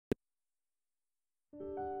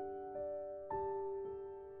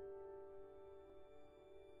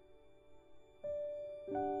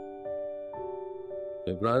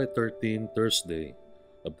February 13, Thursday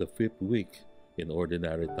of the fifth week in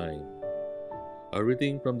Ordinary Time. A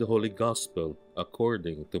reading from the Holy Gospel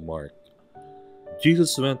according to Mark.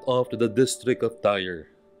 Jesus went off to the district of Tyre.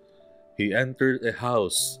 He entered a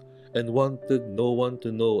house and wanted no one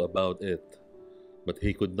to know about it, but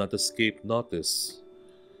he could not escape notice.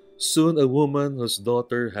 Soon a woman whose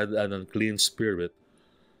daughter had an unclean spirit,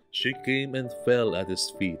 she came and fell at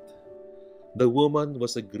his feet. The woman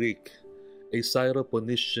was a Greek, a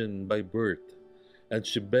Syrophoenician by birth, and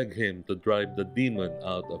she begged him to drive the demon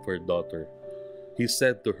out of her daughter. He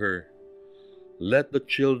said to her, "Let the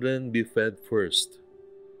children be fed first,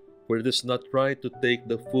 for it is not right to take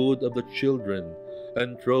the food of the children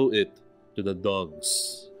and throw it to the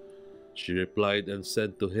dogs." She replied and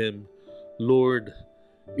said to him, "Lord,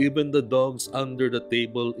 even the dogs under the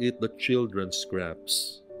table eat the children's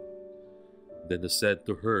scraps." Then he said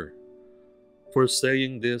to her, "For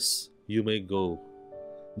saying this, you may go.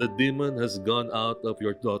 The demon has gone out of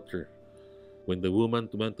your daughter." When the woman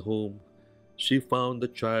went home, she found the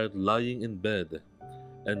child lying in bed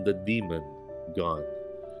and the demon gone.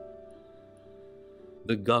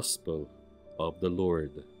 The Gospel of the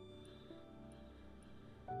Lord.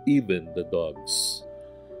 Even the dogs.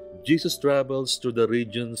 Jesus travels through the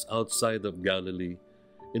regions outside of Galilee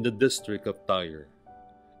in the district of Tyre,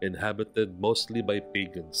 inhabited mostly by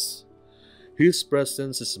pagans. His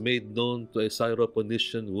presence is made known to a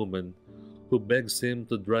Syrophoenician woman who begs him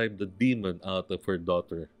to drive the demon out of her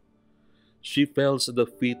daughter. She falls at the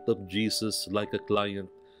feet of Jesus like a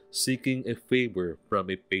client seeking a favor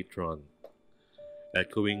from a patron.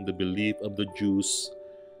 Echoing the belief of the Jews,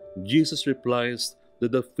 Jesus replies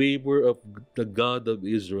that the favor of the God of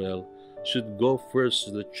Israel should go first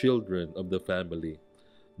to the children of the family,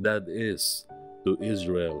 that is, to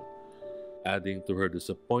Israel. Adding to her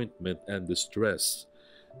disappointment and distress,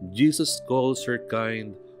 Jesus calls her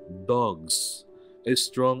kind dogs, a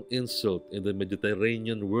strong insult in the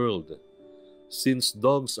Mediterranean world, since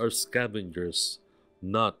dogs are scavengers,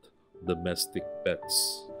 not domestic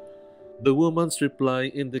pets. The woman's reply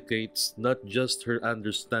indicates not just her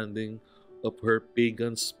understanding of her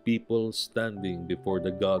pagan people standing before the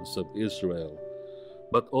gods of Israel,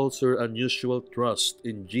 but also her unusual trust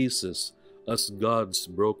in Jesus as God's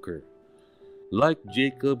broker. Like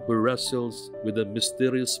Jacob, who wrestles with a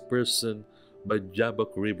mysterious person by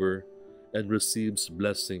Jabbok River and receives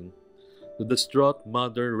blessing, the distraught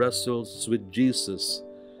mother wrestles with Jesus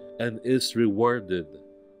and is rewarded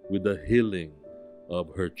with the healing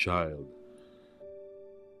of her child.